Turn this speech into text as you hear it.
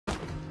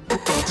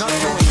Not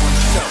knowing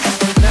oneself,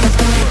 that's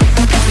the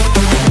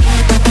word.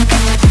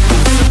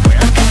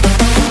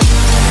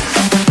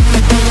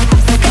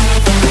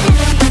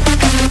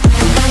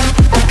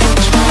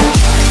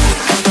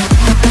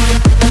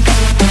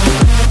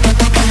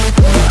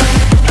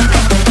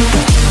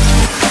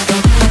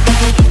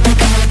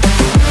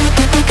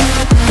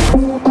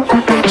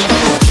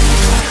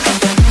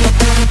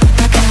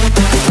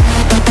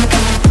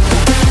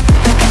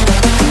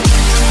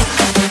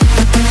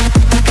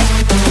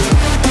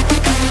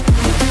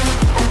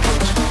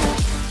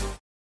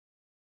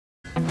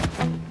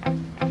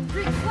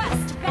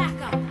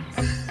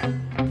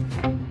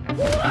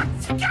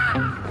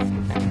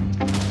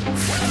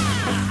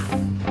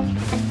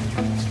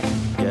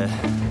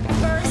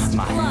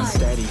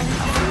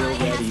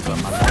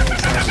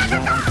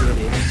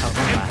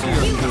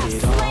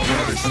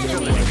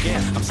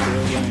 I'm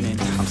still learning,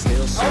 I'm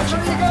still searching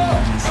for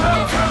moments.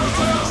 Something finally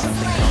tell me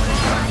something going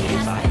right.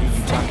 If I hear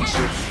you talking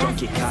shit, don't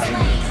get caught in it.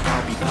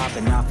 I'll be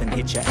popping off and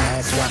hit your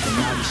ass, dropping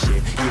all your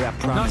shit. Yeah, I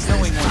promise this,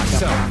 I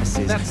got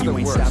promises. That's you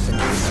ain't stopping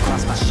this,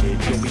 cross my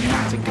shit. You'll be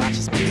knocked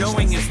unconscious, bitch.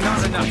 Knowing is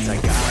not enough. I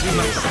got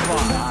this,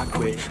 I'm not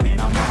quit. Man,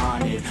 I'm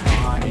on it,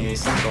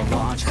 honest. I'm gon'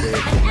 launch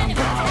quick, and I'm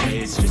gone.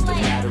 It's just a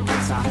matter of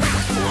time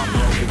before I'm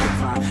over the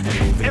climb. And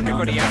moving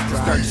everybody has to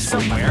start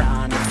somewhere.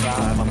 9 to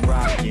 5, I'm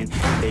rocking,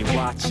 they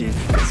watching,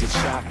 cause it's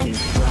shocking.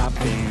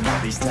 Dropping all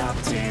these top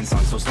 10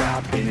 songs, so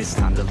stopping. It's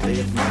time to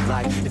live my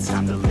life, it's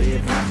time to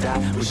live, not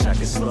die. Wish I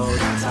could slow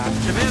down time.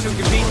 The man who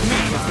can beat me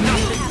is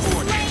nothing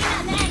for me.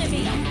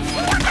 Enemy.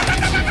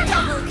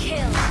 Double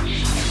kill.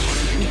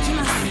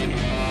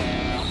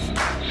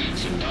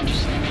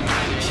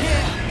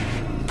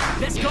 Yeah,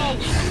 let's go.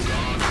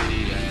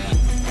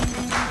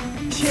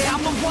 Yeah,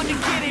 I'm the one to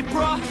get it,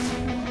 bruh.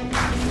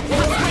 I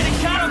swear to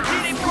God, I'll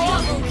get it, bro.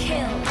 Double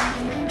kill.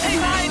 Hey,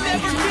 I ain't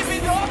never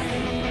giving up.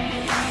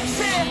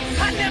 Yeah,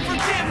 I never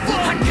give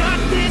up. I got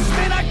this,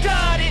 man, I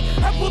got it.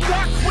 I will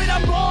not quit,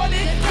 I'm on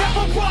it.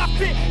 Never rock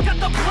it. Got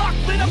the block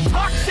lit, I'm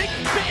toxic.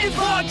 Spitting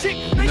logic,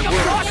 make a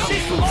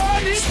cautious.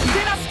 Honest,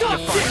 then I stop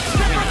shit.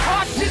 Never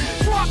cautious,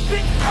 drop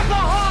it. I'm the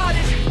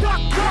hardest.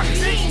 Knock,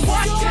 bitch,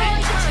 watch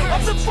it.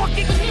 I'm the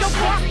fucking king of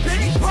rock,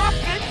 bitch. Pop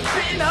it,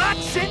 spitting hot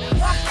shit.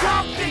 I'm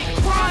dropping,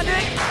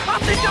 chronic. I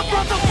think I'm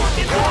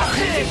motherfucking lost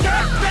it.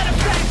 Better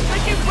fact,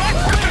 making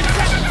racks with a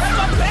check. Have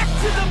my back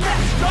to the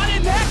match.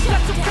 Running that,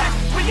 that's a fact.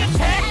 We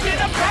attack in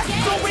a back,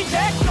 so we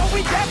act, no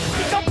we act.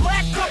 Think I'm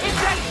black, copy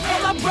that.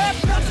 All I'm rap,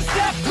 not to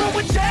step. Throw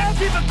a jab,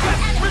 give a crap.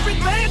 We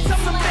relance,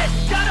 I'm the man.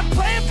 Got a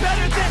plan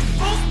better than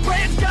most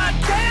brands.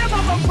 Goddamn,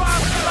 I'm a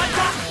rhyme. I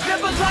got,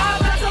 never lie,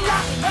 that's a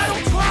lie. I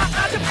don't try,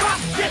 I defy.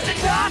 Get the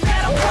nod,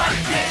 and I'm right,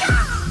 yeah.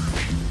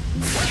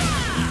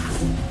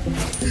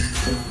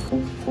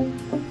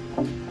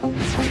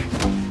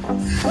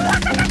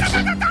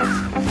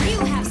 You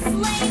have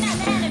slain an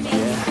enemy.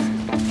 Yeah,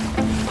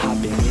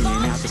 I've been in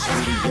and out the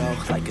studio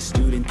like a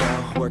student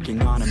though,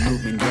 working on a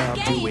movement. Yeah,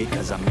 I'll do it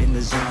cause I'm in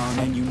the zone,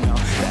 and you know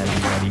that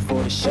I'm ready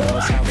for the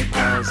shows. How it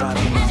goes, I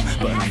don't know,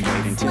 but I'm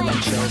waiting till I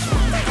chose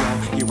one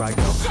flow. Here I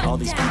go, all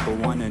these people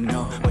wanna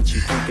know what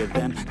you think of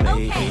them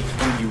lately.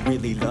 Do you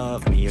really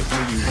love me or do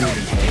you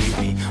really hate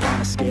me?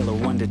 On a scale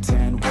of 1 to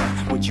 10,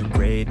 what would you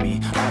grade me?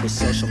 All this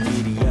social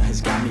media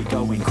has got me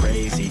going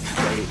crazy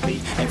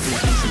lately.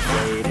 Everything's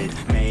inflated,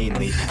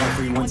 mainly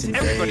everyone's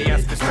invaded. Everybody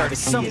has to start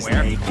Privacy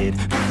somewhere. is naked,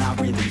 man,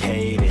 I really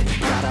hate it.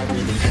 God, I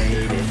really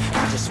hate it.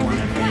 I just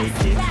wanna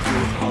make it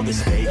through all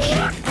this fake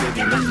shit.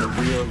 Living in the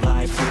real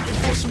life, looking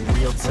for some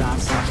real time.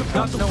 Talk about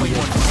Not the knowing real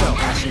oneself,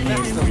 passionate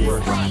that's in the real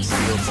word. rhymes.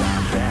 Steal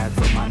time, bad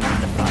for my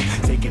 9 to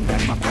 5. Taking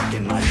back my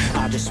fucking life.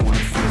 I just wanna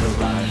feel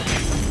alive.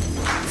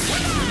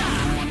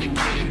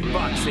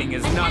 Boxing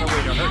is not a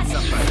way to hurt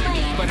somebody,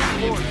 but it's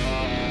more.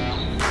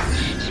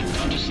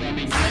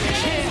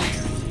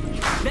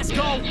 Yeah, let's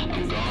go.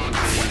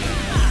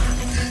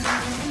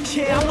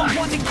 Yeah, I'm the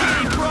one to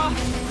get it, bro.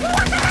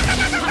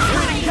 I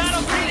swear to God,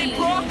 I'll get it,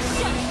 bro.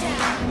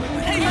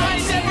 Hey, I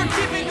ain't never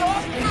giving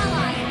up.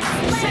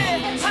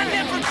 Yeah, I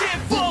never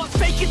give up.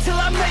 Fake it till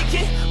I make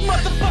it.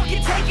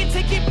 Motherfucking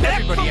take it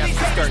back. Everybody has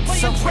to start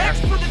somewhere.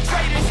 For the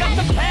traitors, got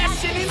the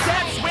passion in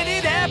depth when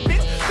it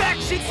happens.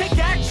 Factions take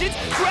actions,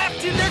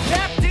 drafting their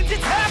captains.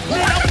 It's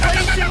happening. I'm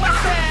raising my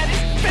status,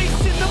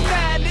 facing the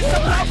madness.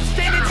 I'm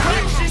outstanding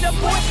traction,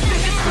 avoiding the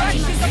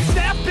distractions. I'm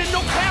snapping,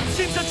 no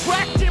captions,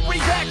 attracting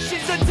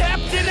reactions,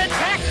 adapting,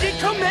 attacking,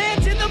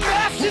 commanding the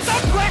masses.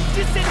 I'm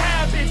practicing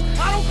habits.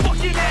 I don't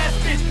fucking ask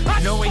this.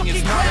 I Knowing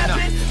just is fucking not grab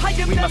enough. it. I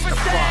am We never must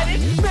apply.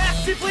 static,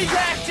 massively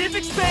active,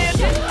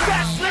 expanding,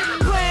 fastly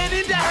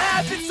planning to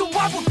have it. So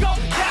I will go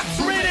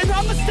capture it, and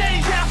I'ma stay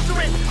after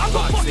it. I'm a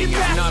Boxing fucking is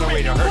master not a way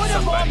it. to hurt Put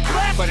 'em on somebody,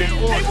 blast but in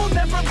it. order. They will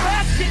never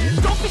last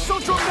it. Don't be so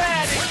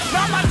dramatic.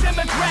 Not my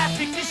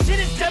demographic. This shit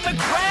is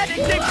democratic.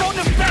 They don't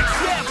affect,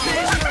 yeah,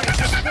 bitch.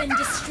 Has been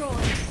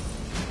destroyed.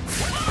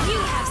 You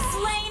have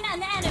slain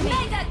an enemy.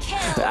 Mega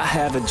kill. I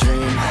have a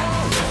dream,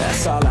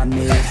 that's all I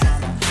need.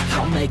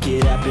 I'll make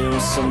it happen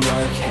with some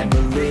work and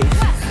belief.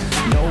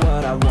 Know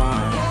what I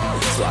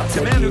want, so I'll The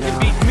take man who it can on.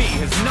 beat me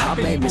has I've not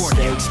been made born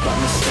yet. mistakes, but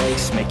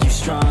mistakes make you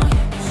strong.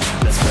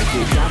 Let's break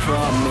for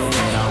a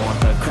minute. I want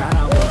the crown,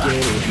 I will get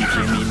it. You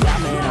hear me loud,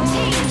 man, I'm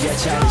moving. Yeah,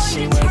 try to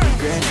shit where we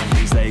grinning.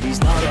 These ladies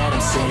know that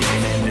I'm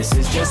sinning, and this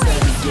is just the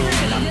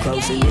beginning. I'm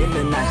closing in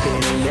but not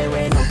getting. There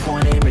ain't no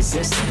point in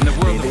resisting.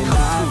 Living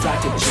life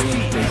like a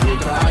dream, thinking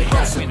about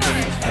that's a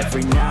dream.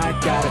 Every night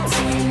got a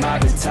team,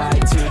 I've been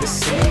tied to the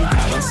scene.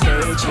 Out on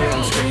stage, here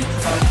on screen.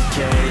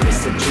 Okay,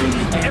 it's a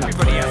dream.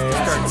 Everybody has to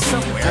start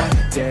somewhere. One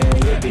day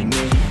it'd be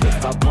me.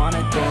 If I want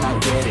it, then I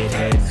get it.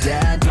 Head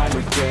down, don't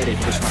regret it.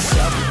 Push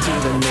myself to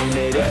the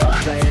limit. If I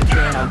play it,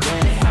 then I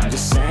win it. I'm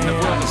just saying,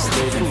 I'm just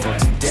living for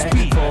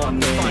today. For a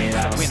minute,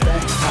 I don't stay.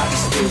 I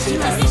just visit,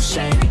 there's no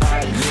shame. I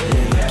admit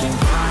it. Looking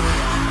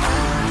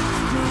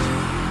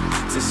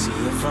to see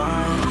if I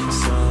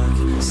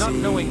succeed. Not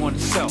knowing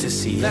oneself, To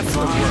see that's if the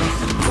I worst.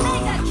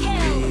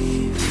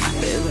 believe.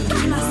 They're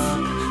looking up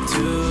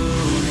to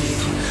me.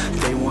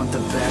 They want the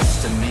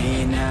best of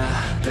me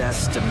now.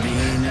 Best of me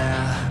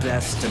now.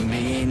 Best of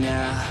me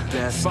now.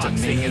 Best of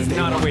Boxing me. is They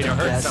not a want way to the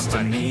hurt best of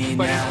somebody, me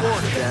but it's now.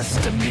 order.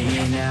 Best of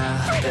me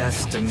now.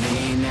 Best of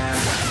me now.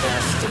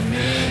 Best of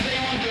me.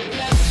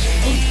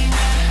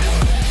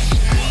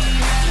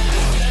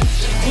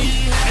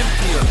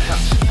 Empty your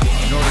cup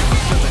in order to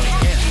fill it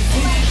again.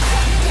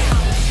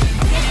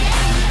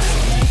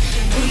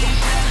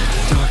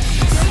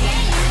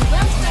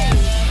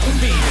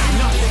 Speed is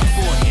nothing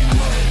for him.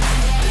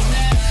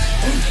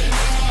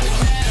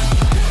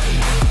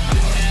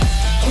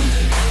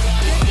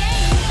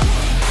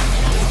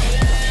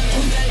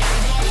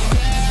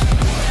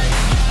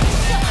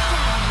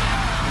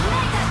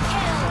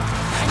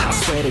 I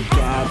swear to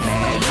God,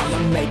 man, I'ma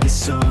make it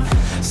soon.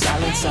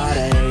 Silence all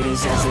the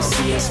haters as they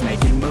see us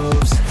making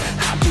moves.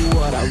 I do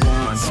what I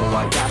want, so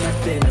I got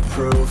nothing to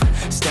prove.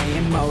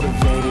 Staying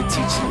motivated,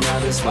 teaching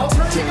others what to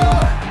do.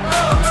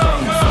 I'm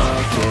staying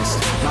focused,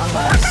 my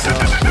mind's so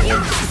clear.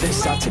 They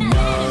start to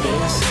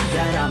notice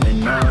that I'm in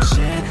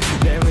motion.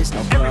 There is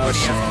no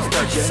potion,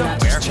 you're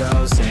not just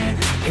chosen.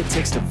 It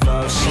takes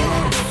devotion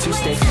to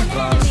stay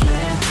composed,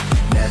 man.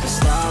 Never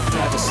stop,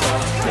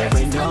 there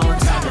ain't no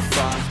time to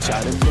fall. Try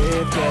to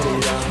live, get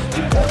it all.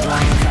 You don't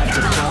have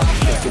to fall.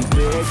 Looking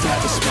big,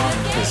 never small.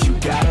 Cause you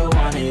gotta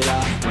want it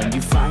all. When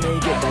you finally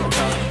get that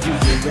call, you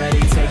get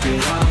ready, take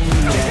it on. You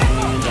need a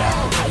hand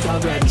out, I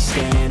already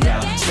stand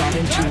out.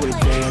 Starting to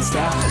advance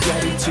now,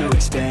 ready to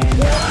expand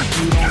now.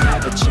 You don't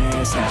have a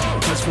chance now,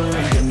 cause we're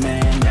in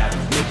demand now.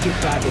 Make it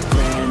by the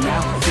grand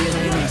now,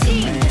 feeling in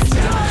command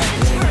now.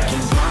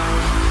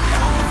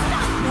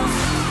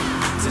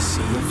 To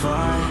see if I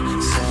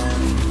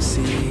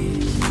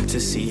succeed, to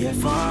see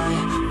if I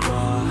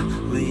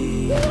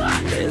believe.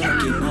 They're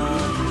looking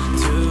up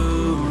to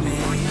me.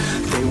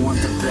 They want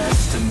the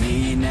best of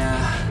me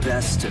now,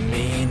 best of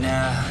me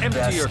now.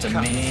 Empty your best of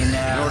cup me in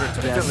now, order to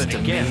fill best it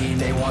of again. me.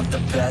 They want the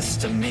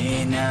best of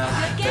me now,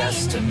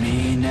 best of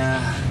me now,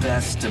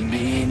 best of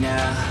me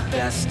now,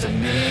 best of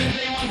me.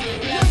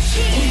 Your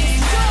team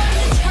destroyed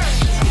the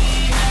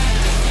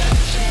turret.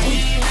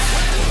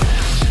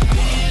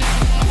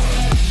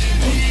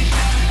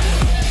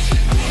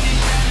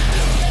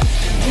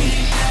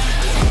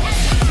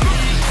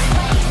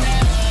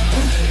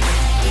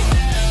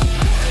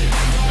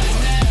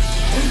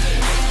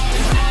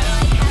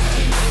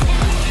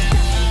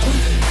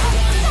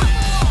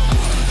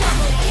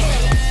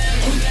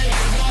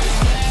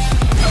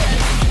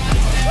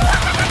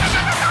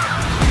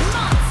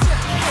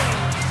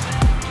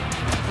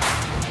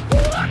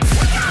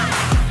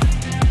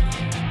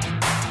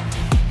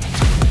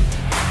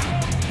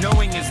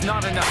 Knowing is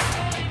not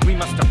enough. We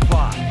must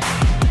apply.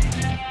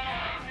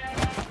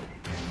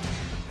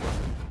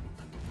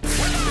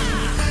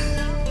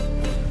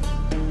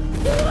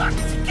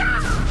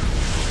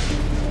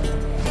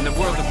 In the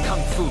world of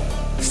Kung Fu,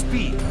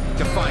 speed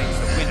defines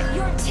the winner.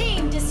 Your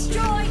team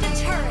destroyed the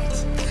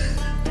turret.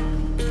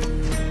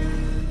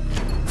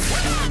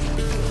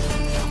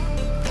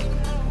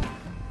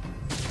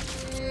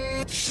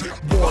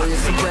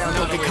 Warriors around,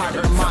 don't get caught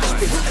in the mosh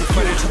pit.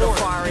 Put it to the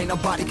fire, ain't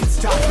nobody can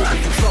stop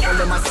it.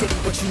 Trouble in my city,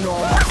 but you know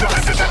I'm a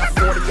cross. I got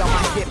a 40 on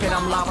my hip and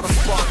I'm liable to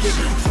spark it.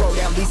 Throw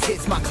down these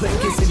hits, my click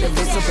is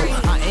indivisible.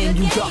 I aim,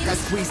 you duck, I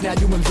squeeze, now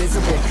you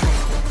invisible.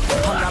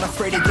 I'm not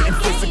afraid of getting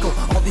physical.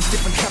 All these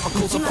different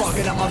chemicals are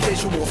fogging up my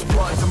visuals.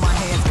 Bloods on my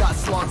hands, got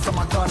slugs on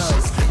my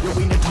gunners. Yo,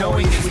 we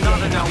notorious, we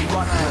ain't no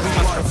runners.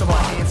 Bloods on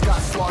my hands,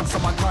 got slugs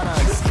on my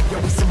gunners. Yo,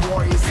 we some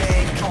warriors,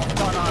 they ain't caught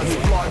gunners.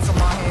 Bloods on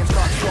my hands,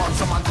 got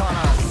slugs on my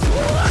gunners.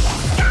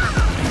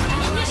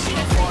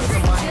 Bloods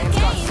on my hands,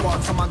 got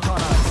slugs on my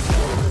gunners.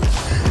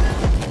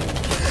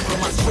 Put on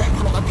my strap,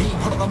 put on the beat,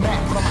 put on the map,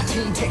 put on my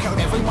team. Take out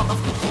every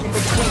motherfucker in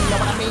between. Know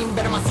what I mean?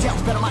 Better myself,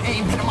 better my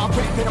aim, better my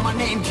rep, better my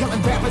name.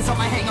 Killing rappers on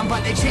my hang, I'm by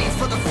their chains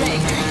for the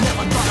fame.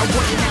 Never thought I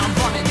would, now I'm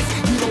running.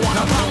 You don't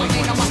wanna follow me,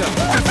 I'm up to the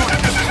front.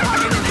 I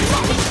get in the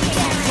trouble,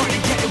 trying to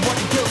get it what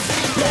it do.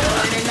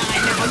 Better than I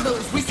never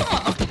lose. We some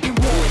motherfucking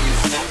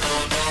warriors.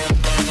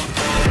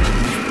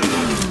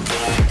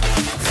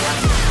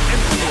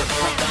 Empty your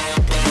cup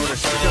in order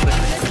to fill it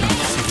again.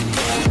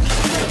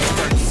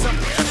 Start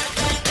somewhere.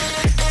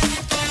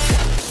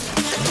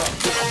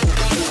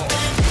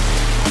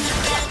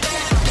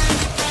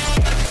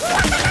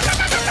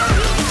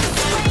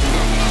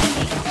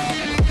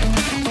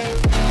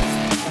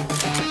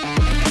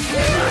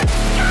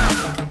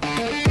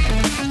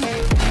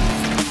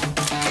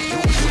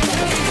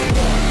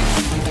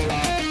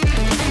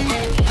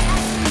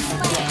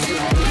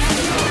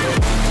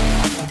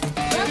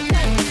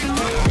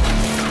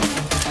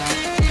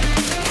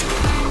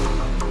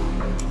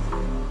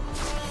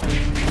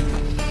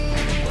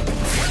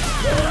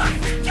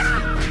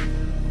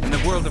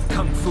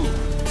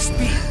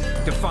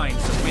 defines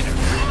a winner.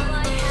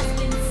 Ally has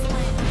been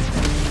slain.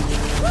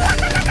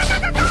 Enemy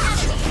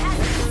has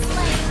been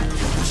slain.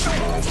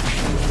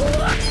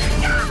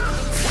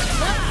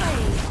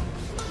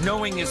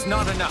 Knowing is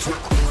not enough.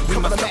 We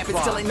Come on must the map and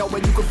still apply. ain't know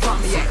where you can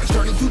find me at.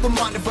 Journey through the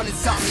mind of an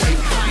insomniac. I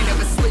ain't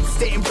never sleep,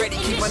 staying ready.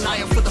 Keep an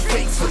eye out for the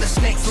fakes, for the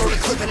snakes. Load the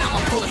clip and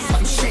I'm pulling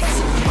something shakes.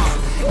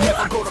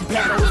 Never go to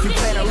battle if you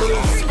plan to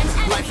lose.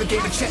 Life a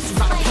game of chess, you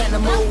gotta plan the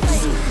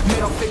moves.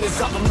 Middle fingers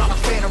up, I'm not a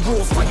fan of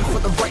rules. Fighting for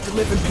the right to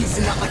live in peace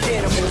and not like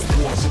animals.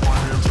 Swords in my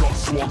hands, got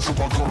swords in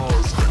my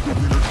gunners. Give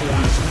me the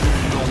coins,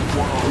 don't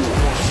run us.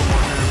 Swords in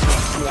my hands,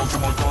 got swords in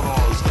my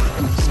gunners.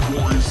 Some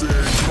warriors in,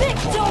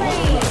 Victory!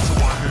 Swords in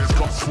my hands,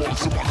 got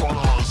swords in my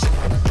gunners.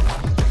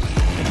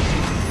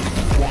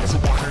 Swords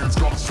in my hands,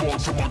 got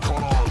swords in my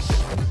gunners.